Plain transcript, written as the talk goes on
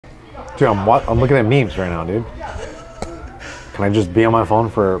Dude, I'm looking at memes right now, dude. Can I just be on my phone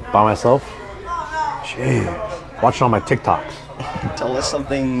by myself? Jeez. Watching all my TikToks. Tell us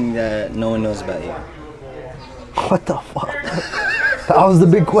something that no one knows about you. What the fuck? That was the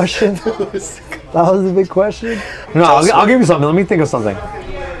big question? That was the big question? No, I'll give you something. Let me think of something.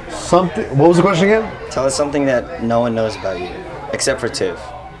 What was the question again? Tell us something that no one knows about you, except for Tiff.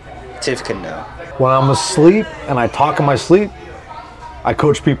 Tiff can know. When I'm asleep and I talk in my sleep, I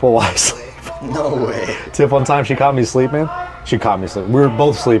coach people while I sleep. No way. Tiff, one time she caught me sleeping. She caught me sleeping. We were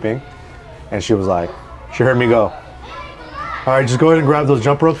both sleeping. And she was like, she heard me go, all right, just go ahead and grab those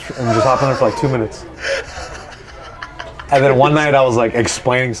jump ropes and just hop on it for like 2 minutes. And then one night I was like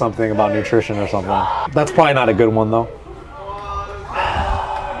explaining something about nutrition or something. That's probably not a good one though.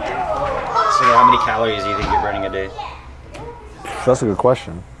 So how many calories do you think you're burning a day? That's a good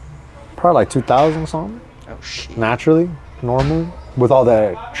question. Probably like 2,000 something. Oh shit. Naturally, normally, with all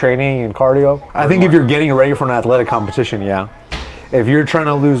the training and cardio. I think if you're getting ready for an athletic competition, yeah. If you're trying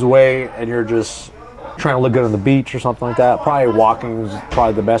to lose weight and you're just trying to look good on the beach or something like that, probably walking is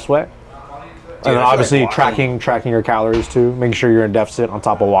probably the best way. Dude, and then obviously like tracking your calories too, making sure you're in deficit on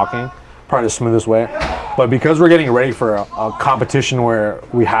top of walking, probably the smoothest way. But because we're getting ready for a competition where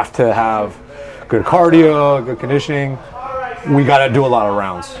we have to have good cardio, good conditioning, we got to do a lot of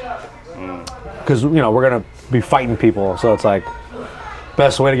rounds. Because, you know, we're going to be fighting people. So it's like,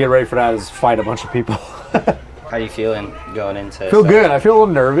 best way to get ready for that is fight a bunch of people. How you feeling going into it? Feel good. I feel a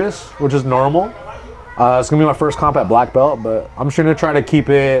little nervous, which is normal. It's gonna be my first comp at black belt, but I'm just gonna try to keep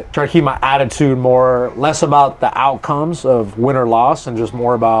my attitude less about the outcomes of win or loss and just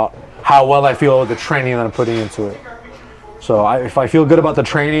more about how well I feel with the training that I'm putting into it. So if I feel good about the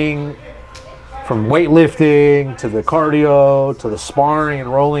training, from weightlifting to the cardio to the sparring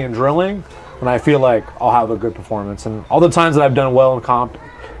and rolling and drilling, then I feel like I'll have a good performance. And all the times that I've done well in comp,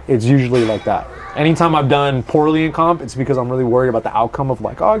 it's usually like that. Anytime I've done poorly in comp, it's because I'm really worried about the outcome of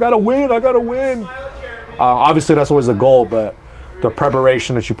like, oh, I gotta win. Obviously, that's always the goal, but the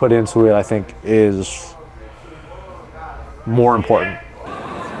preparation that you put into it, I think, is more important.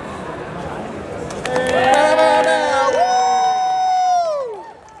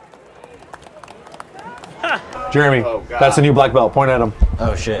 Jeremy, that's a new black belt. Point at him.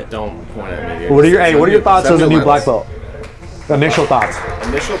 Oh shit! Don't point at me. Dude. What are your thoughts as a new black belt? Initial thoughts.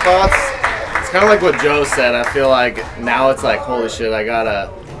 Initial thoughts. It's kind of like what Joe said. I feel like now it's like, holy shit,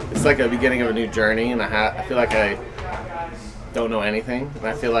 it's like a beginning of a new journey, and I feel like I don't know anything, and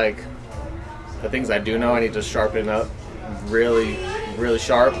I feel like the things I do know I need to sharpen up really, really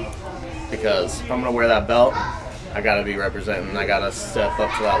sharp, because if I'm gonna wear that belt, I gotta be representing. I gotta step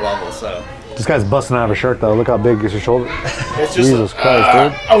up to that level. So this guy's busting out of a shirt though. Look how big is your shoulder. It's just Jesus Christ,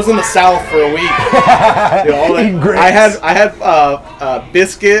 dude. I was in the South for a week. I had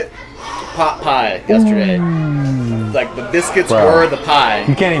biscuit pot pie yesterday. Like the biscuits were the pie.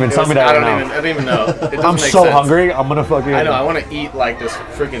 You can't even tell me that right now. I don't even know. It I'm make so sense. hungry. I'm gonna fucking. I know. I want to eat like this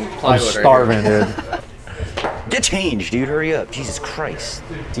freaking plywood. I'm starving, dude. Get changed, dude. Hurry up. Jesus Christ.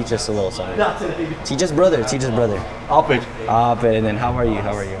 Teach us a little something. Teach us, brother. Teach us, brother. Alpid. And then how are you?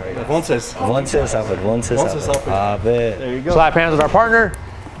 Vonces. There you go. Slap hands with our partner,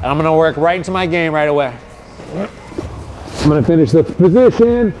 and I'm gonna work right into my game right away. I'm gonna finish the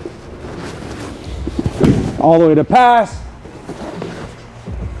position. All the way to pass,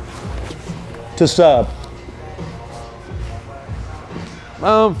 to sub.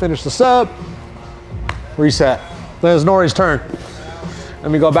 Finish the sub, reset. Then it's Nori's turn. Let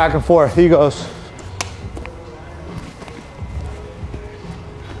me go back and forth. He goes.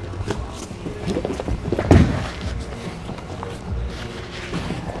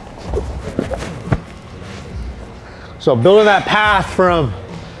 So building that path from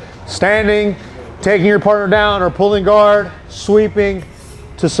standing, taking your partner down, or pulling guard, sweeping,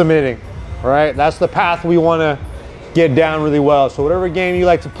 to submitting, all right? That's the path we wanna get down really well. So whatever game you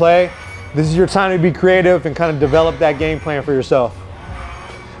like to play, this is your time to be creative and kind of develop that game plan for yourself.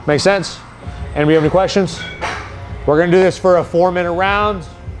 Make sense? Anybody have any questions? We're gonna do this for a 4-minute round.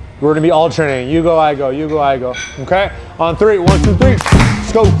 We're gonna be alternating. You go, I go, you go, I go, okay? On 3, 1, 2, 3,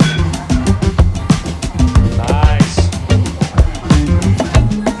 let's go.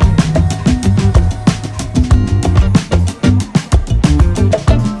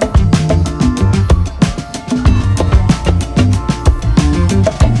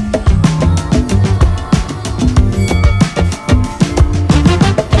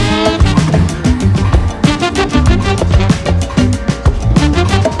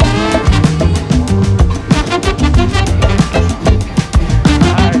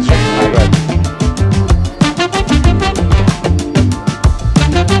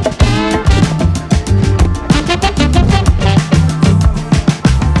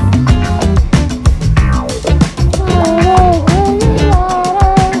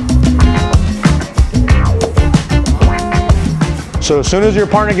 So as soon as your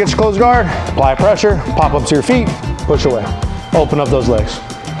partner gets close guard, apply pressure, pop up to your feet, push away. Open up those legs,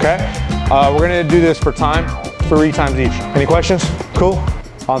 okay? We're gonna do this for time, 3 times each. Any questions? Cool?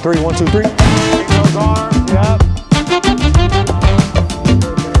 On 3, 1, 2, 3. Take those arms, yep.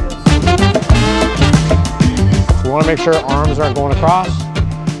 We wanna make sure arms aren't going across,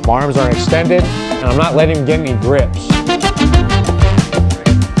 my arms aren't extended, and I'm not letting him get any grips.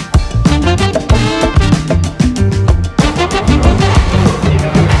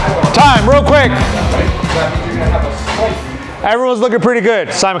 Time, real quick. Everyone's looking pretty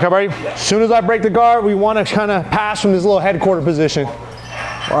good. Simon, come ready? As soon as I break the guard, we want to kind of pass from this little headquarter position.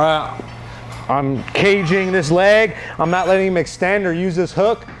 I'm caging this leg. I'm not letting him extend or use this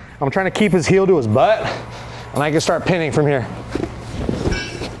hook. I'm trying to keep his heel to his butt, and I can start pinning from here.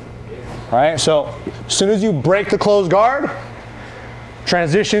 All right, so as soon as you break the closed guard,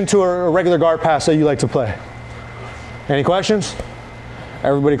 transition to a regular guard pass that you like to play. Any questions?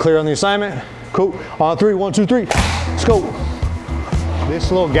 Everybody clear on the assignment? Cool. On 3, 1, 2, 3. Let's go.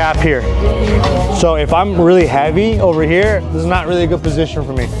 This little gap here. So if I'm really heavy over here, this is not really a good position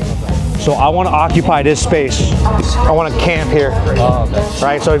for me. So I want to occupy this space. I want to camp here.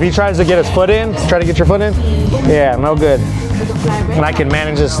 Right? So if he tries to get his foot in, try to get your foot in, yeah, no good. And I can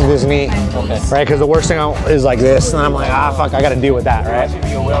manage this knee, right? Because the worst thing is like this, and I'm like, ah, fuck, I got to deal with that, right?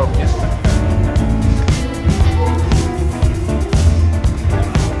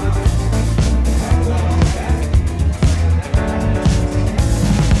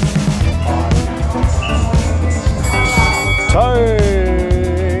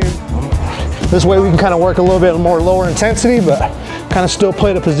 Time. This way we can kind of work a little bit more lower intensity, but kind of still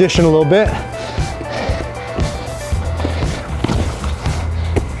play the position a little bit.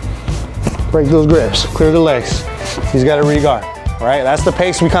 Break those grips, clear the legs. He's got to re-guard, all right? That's the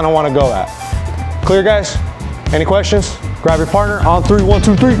pace we kind of want to go at. Clear, guys? Any questions? Grab your partner on 3, 1,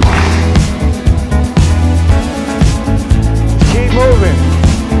 2, 3. Keep moving.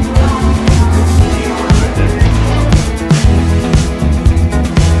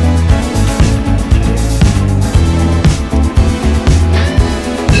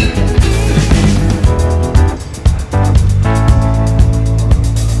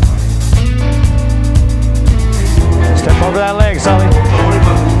 Over that leg, Sully.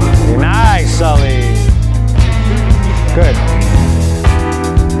 Nice, Sully. Good.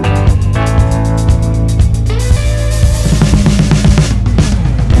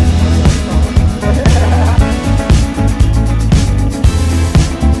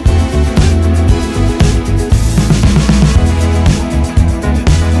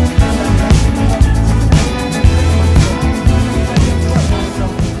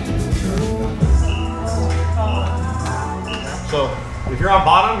 So, if you're on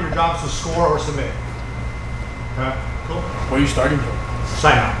bottom, your job is to score or submit. Okay, cool. Where are you starting from?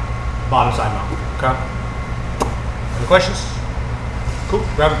 Side mount. Bottom side mount. Okay. Any questions? Cool.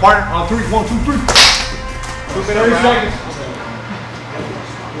 Grab a partner on 3, 1, 2, 3. 30 seconds.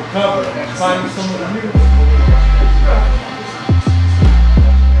 Recover. Find some of the new.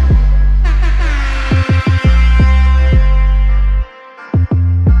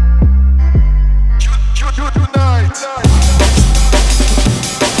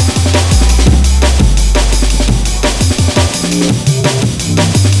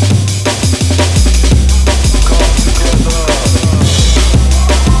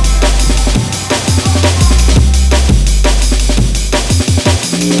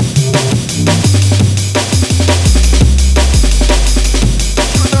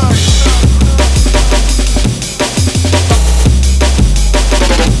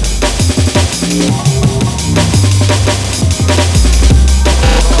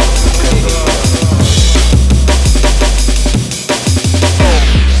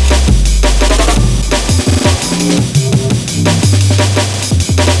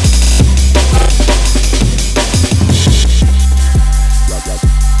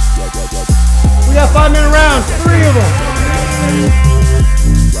 We got 5-minute rounds, 3 of them.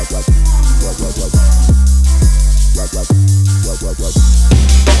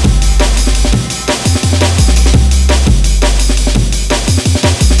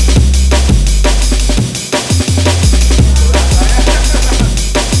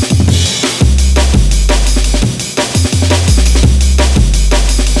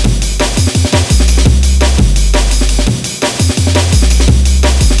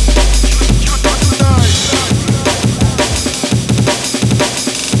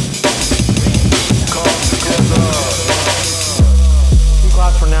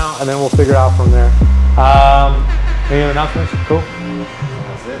 And then we'll figure it out from there. Any other announcements? Cool.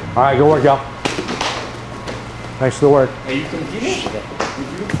 That's it. All right, good work, y'all. Thanks for the work. Hey, you competing?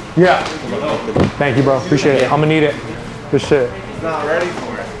 Yeah. Thank you, bro. Appreciate it. I'm gonna need it. Good shit. He's not ready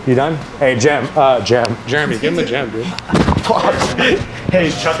for it. You done? Hey, Jeremy, give him a gem, dude. Hey,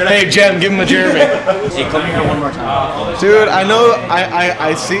 Jem, give him a Jeremy. Hey, come here one more time. Dude, I know,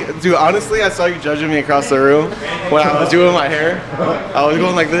 I see, dude, honestly, I saw you judging me across the room when I was doing my hair. I was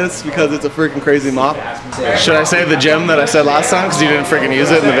going like this because it's a freaking crazy mop. Should I say the gem that I said last time because you didn't freaking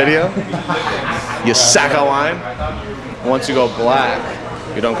use it in the video? You sack of wine. Once you go black,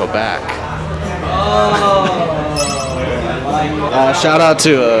 you don't go back. Shout out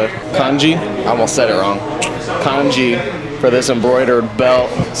to Kanji. I almost said it wrong. Kanji for this embroidered belt.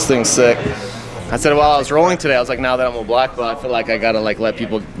 This thing's sick. I said while I was rolling today, I was like, now that I'm a black belt, I feel like I gotta like let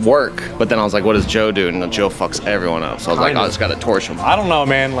people work. But then I was like, what does Joe do? And Joe fucks everyone up. So I was like, I just gotta torch him. I don't know,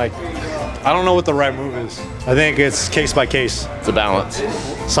 man. Like, I don't know what the right move is. I think it's case by case. It's a balance.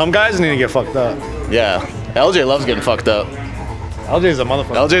 Some guys need to get fucked up. Yeah. LJ loves getting fucked up. LJ's a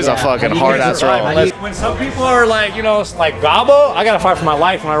motherfucker. LJ's a fucking hard ass roll. When some people are like, you know, like Gabo, I gotta fight for my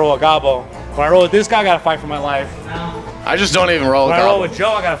life when I roll a Gabo. When I roll with this guy, I gotta fight for my life. I just don't even roll. When I roll with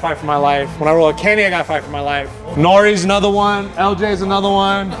Joe, I gotta fight for my life. When I roll with Kenny, I gotta fight for my life. Nori's another one. LJ's another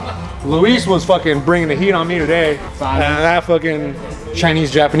one. Luis was fucking bringing the heat on me today. And that fucking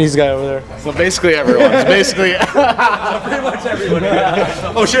Chinese, Japanese guy over there. So basically everyone. Basically. Pretty much everyone.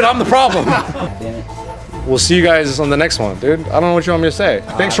 Oh shit, I'm the problem. We'll see you guys on the next one, dude. I don't know what you want me to say.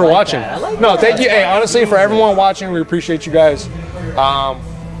 Thanks for watching. No, thank you. Hey, honestly, for everyone watching, we appreciate you guys.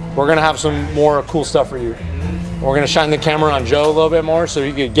 We're gonna have some more cool stuff for you. We're gonna shine the camera on Joe a little bit more so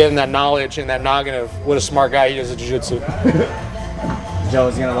he could get in that knowledge and that noggin of what a smart guy he is at jiu-jitsu.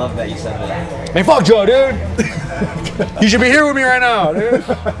 Joe's gonna love that you said that. Man, fuck Joe, dude. You should be here with me right now, dude.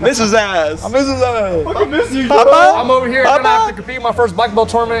 Miss his ass. I miss his ass. I miss you, Papa? I'm over here gonna have to compete in my first black belt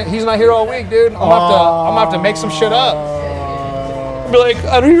tournament. He's not here all week, dude. I'm gonna have to make some shit up. Be like,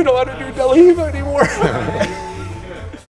 I don't even know how to do Del Hiva anymore.